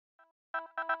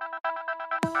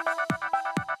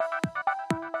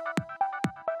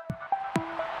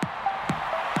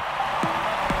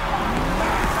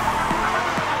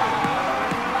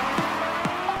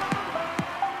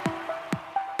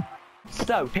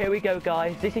So here we go,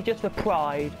 guys. This is just for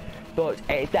pride, but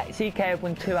CK have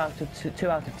won 2 out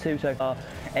of 2 so far.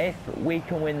 If we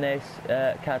can win this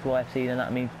Cadwell FC, then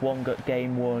that means one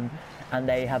game won, and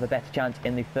they have a better chance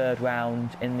in the 3rd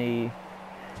round in the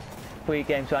 3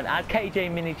 games round. And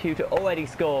KJ Mini Tutor already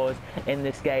scores in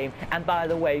this game. And by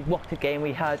the way, what a game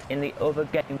we had in the other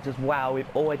games as well.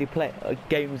 We've already played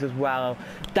games as well.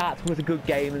 That was a good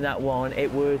game in that one.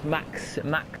 It was Max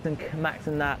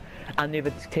and that, and the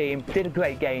other team did a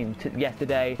great game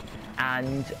yesterday.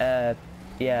 And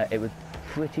yeah, it was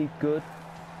pretty good,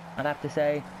 I'd have to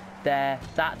say.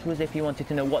 That was, if you wanted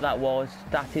to know what that was,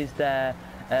 that is their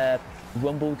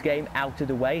Rumbles game out of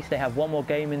the way. So they have one more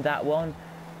game in that one.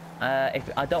 If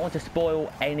I don't want to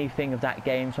spoil anything of that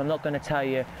game, so I'm not going to tell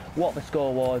you what the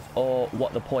score was or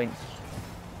what the points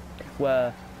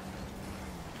were.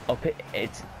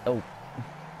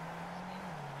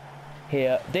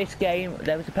 Here, this game,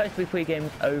 there was supposed to be 3 games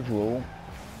overall.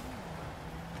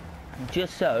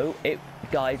 Just so,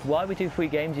 guys, why we do 3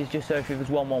 games is just so if it was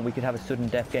 1-1 we could have a sudden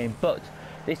death game. But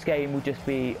this game would just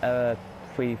be a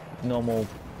 3 normal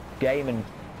game, and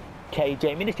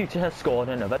KJ Ministry has scored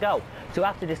another goal. So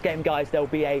after this game, guys, there'll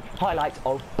be a highlight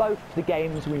of both the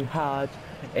games we had.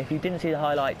 If you didn't see the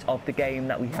highlight of the game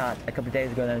that we had a couple of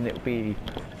days ago, then it will be,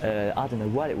 I don't know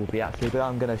what it will be actually, but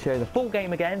I'm going to show you the full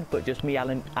game again, but just me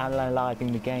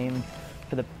analysing the game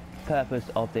for the purpose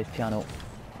of this channel.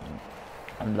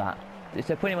 And that.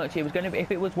 So pretty much it was going to be,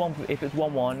 if it was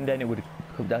 1-1, then it would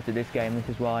have come down to this game. This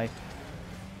is why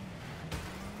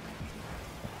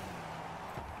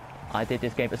I did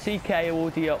this game. But CK are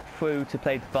already up through to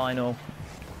play the final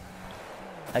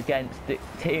against the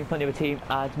team from the other team,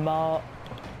 as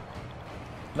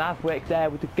Maverick there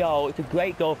with the goal. It's a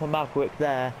great goal from Maverick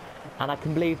there, and I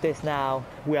can believe this now.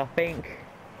 I think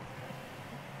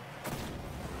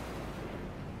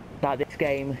that this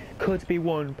game could be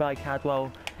won by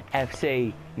Cadwell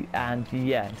FC, and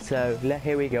yeah, so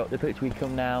here we go. Up the pitch we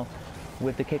come now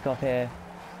with the kickoff here.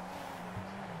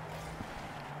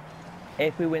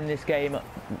 If we win this game,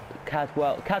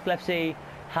 Cadwell FC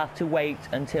have to wait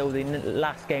until the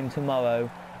last game tomorrow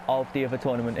of the other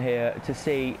tournament here to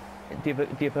see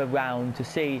the other round, to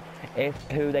see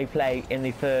who they play in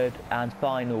the 3rd and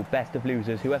final best of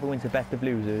losers. Whoever wins the best of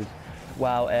losers,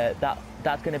 well,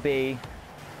 that's going to be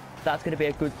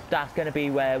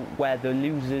where the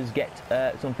losers get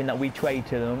something that we trade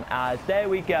to them. As there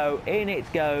we go, in it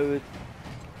goes.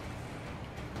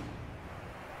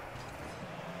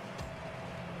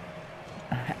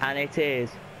 And it is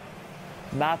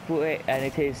Maverick, and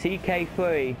it is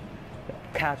CK3,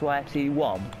 Cadwell FC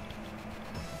 1.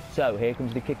 So here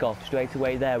comes the kickoff straight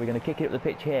away there. We're going to kick it up the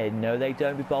pitch here. No, they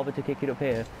don't be bothered to kick it up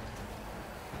here.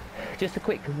 Just a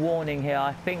quick warning here,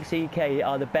 I think CK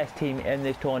are the best team in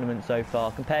this tournament so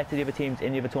far. Compared to the other teams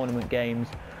in the other tournament games,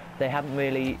 they haven't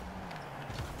really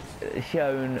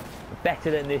shown better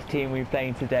than this team we're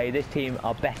playing today. This team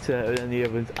are better than the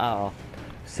others are.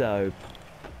 So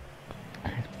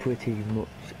that's pretty much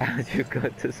as you've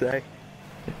got to say.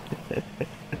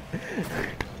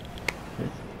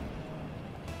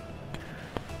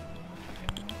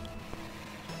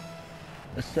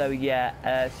 So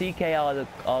yeah, CK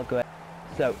are great.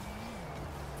 So,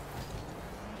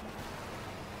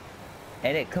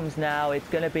 and it comes now. It's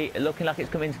going to be looking like it's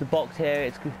coming into the box here.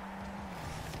 It's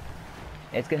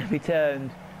going to be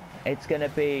turned. It's going to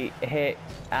be hit,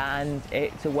 and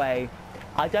it's away.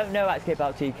 I don't know actually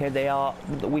about CK.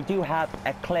 We do have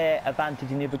a clear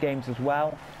advantage in the other games as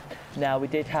well. Now we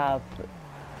did have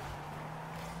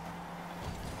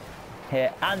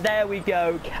here, and there we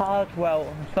go.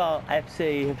 Cadwell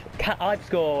FC. I've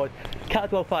scored.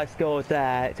 Cadwell 5 scores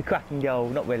there. It's a cracking goal.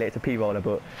 Not really. It's a P-roller,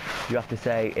 but you have to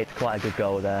say it's quite a good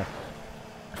goal there.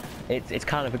 It's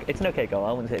kind of it's an okay goal.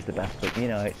 I wouldn't say it's the best, but you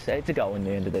know, it's a goal in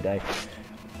the end of the day.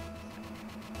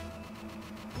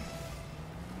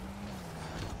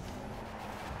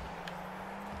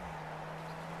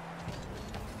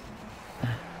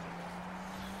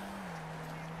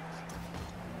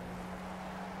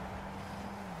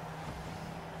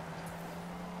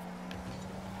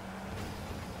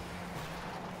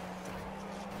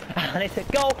 And it's a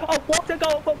goal. Oh, what a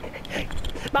goal!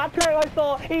 Mad player, I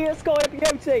thought. He has scored a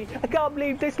beauty. I can't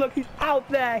believe this. Look, he's out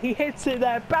there. He hits it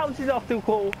there, bounces off the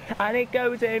wall, and it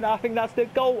goes in. I think that's the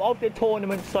goal of the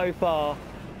tournament so far.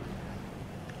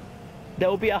 There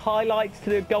will be a highlights to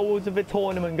the goals of the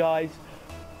tournament, guys.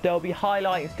 There will be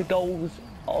highlights to goals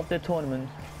of the tournament.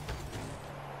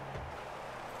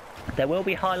 There will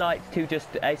be highlights to just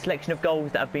a selection of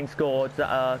goals that have been scored that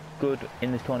are good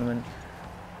in this tournament.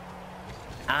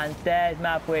 And there's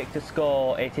Maverick to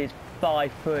score. It is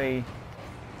 5-3.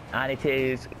 And it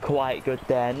is quite good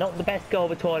there. Not the best goal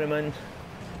of the tournament,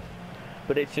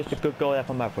 but it's just a good goal there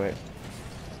from Maverick.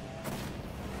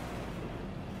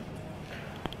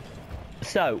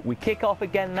 So we kick off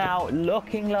again now,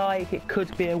 looking like it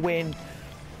could be a win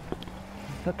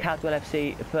for Cadwell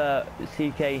FC, for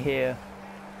CK here.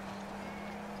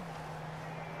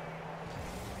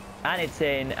 And it's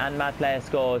in, and Mad Player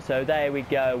scores. So there we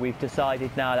go. We've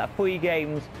decided now that 3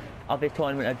 games of this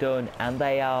tournament are done, and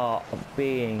they are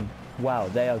being, wow,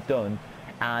 they are done.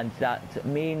 And that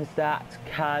means that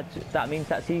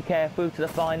CK are through to the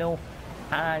final,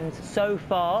 and so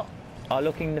far are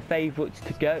looking the favourites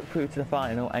to go through to the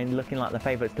final and looking like the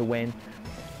favourites to win.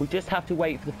 We just have to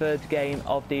wait for the third game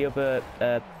of the other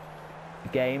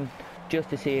game just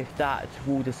to see if that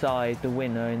will decide the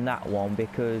winner in that one,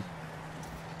 because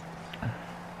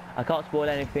I can't spoil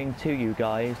anything to you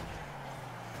guys.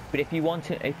 But if you want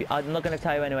to, I'm not going to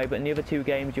tell you anyway, but in the other 2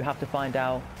 games you have to find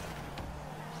out.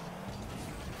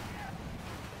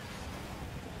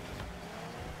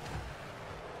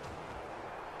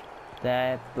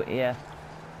 There, but yeah.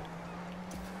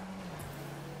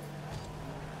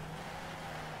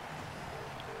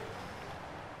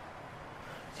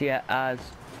 So yeah, as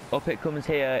up it comes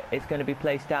here, it's going to be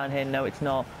placed down here. No, it's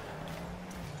not.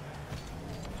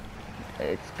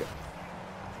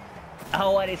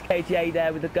 Oh, and it's KTA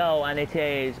there with the goal, and it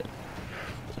is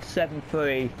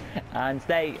 7-3, and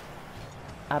they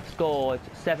have scored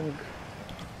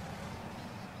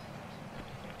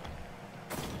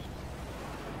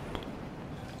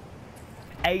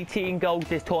 18 goals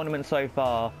this tournament so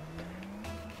far.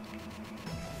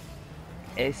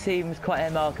 It seems quite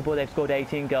remarkable they've scored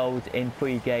 18 goals in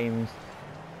 3 games.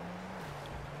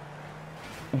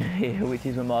 Which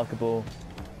is remarkable.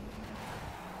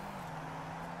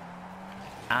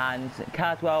 And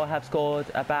Cadwell have scored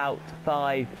about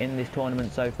 5 in this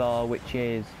tournament so far, which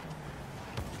is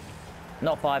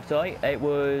not 5, sorry, it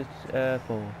was 4,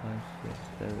 5, 6,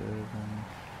 7,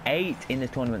 8 in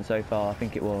this tournament so far, I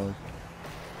think it was.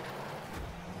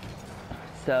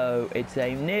 So it's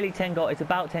a nearly 10 goal, it's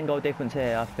about 10 goal difference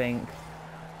here, I think.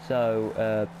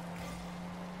 So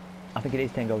I think it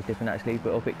is 10 goals different actually,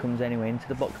 but up it comes anyway, into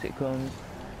the box it comes.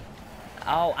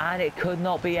 Oh, and it could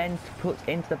not be put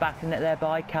into the back of the net there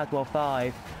by Cadwell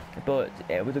 5, but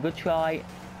it was a good try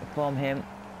from him,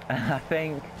 I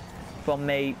think, from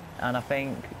me, and I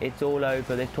think it's all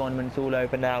over. This tournament's all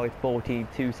over now with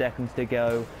 42 seconds to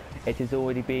go. It has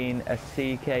already been a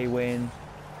CK win,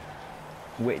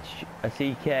 which a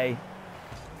CK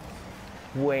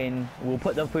win will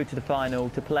put them through to the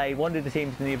final to play one of the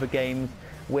teams in the other games,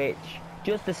 which,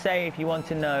 just to say, if you want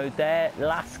to know, their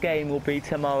last game will be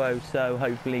tomorrow, so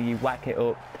hopefully you whack it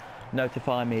up,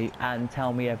 notify me and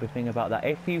tell me everything about that.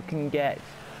 If you can get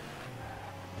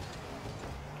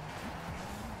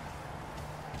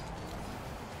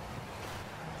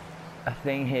a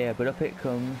thing here, but up it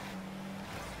comes.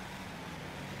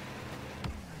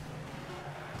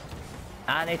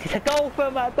 And it is a goal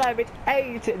from them. It's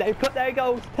 8. They put their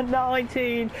goals to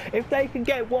 19. If they can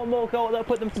get one more goal, they'll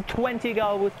put them to 20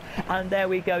 goals. And there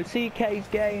we go. CK's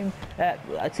games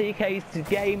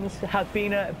have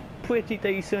been pretty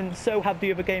decent. So have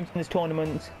the other games in this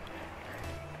tournament.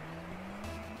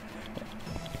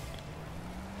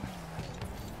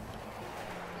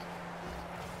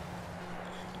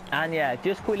 And yeah,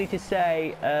 just quickly to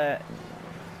say,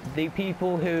 the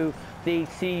people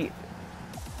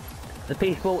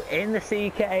in the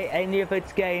CK in the other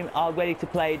game are ready to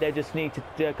play. They just need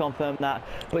to confirm that.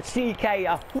 But CK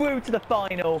are through to the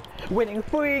final, winning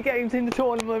 3 games in the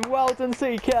tournament. Well done,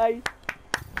 CK.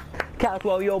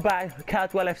 Cadwell, you're back.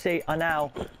 Cadwell FC are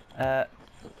now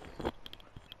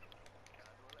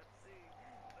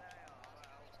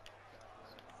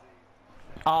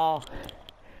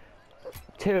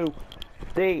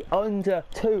under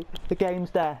the games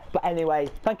there. But anyway,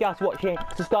 thank you guys for watching.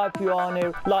 Subscribe if you are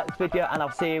new, like this video, and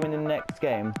I'll see you in the next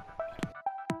game.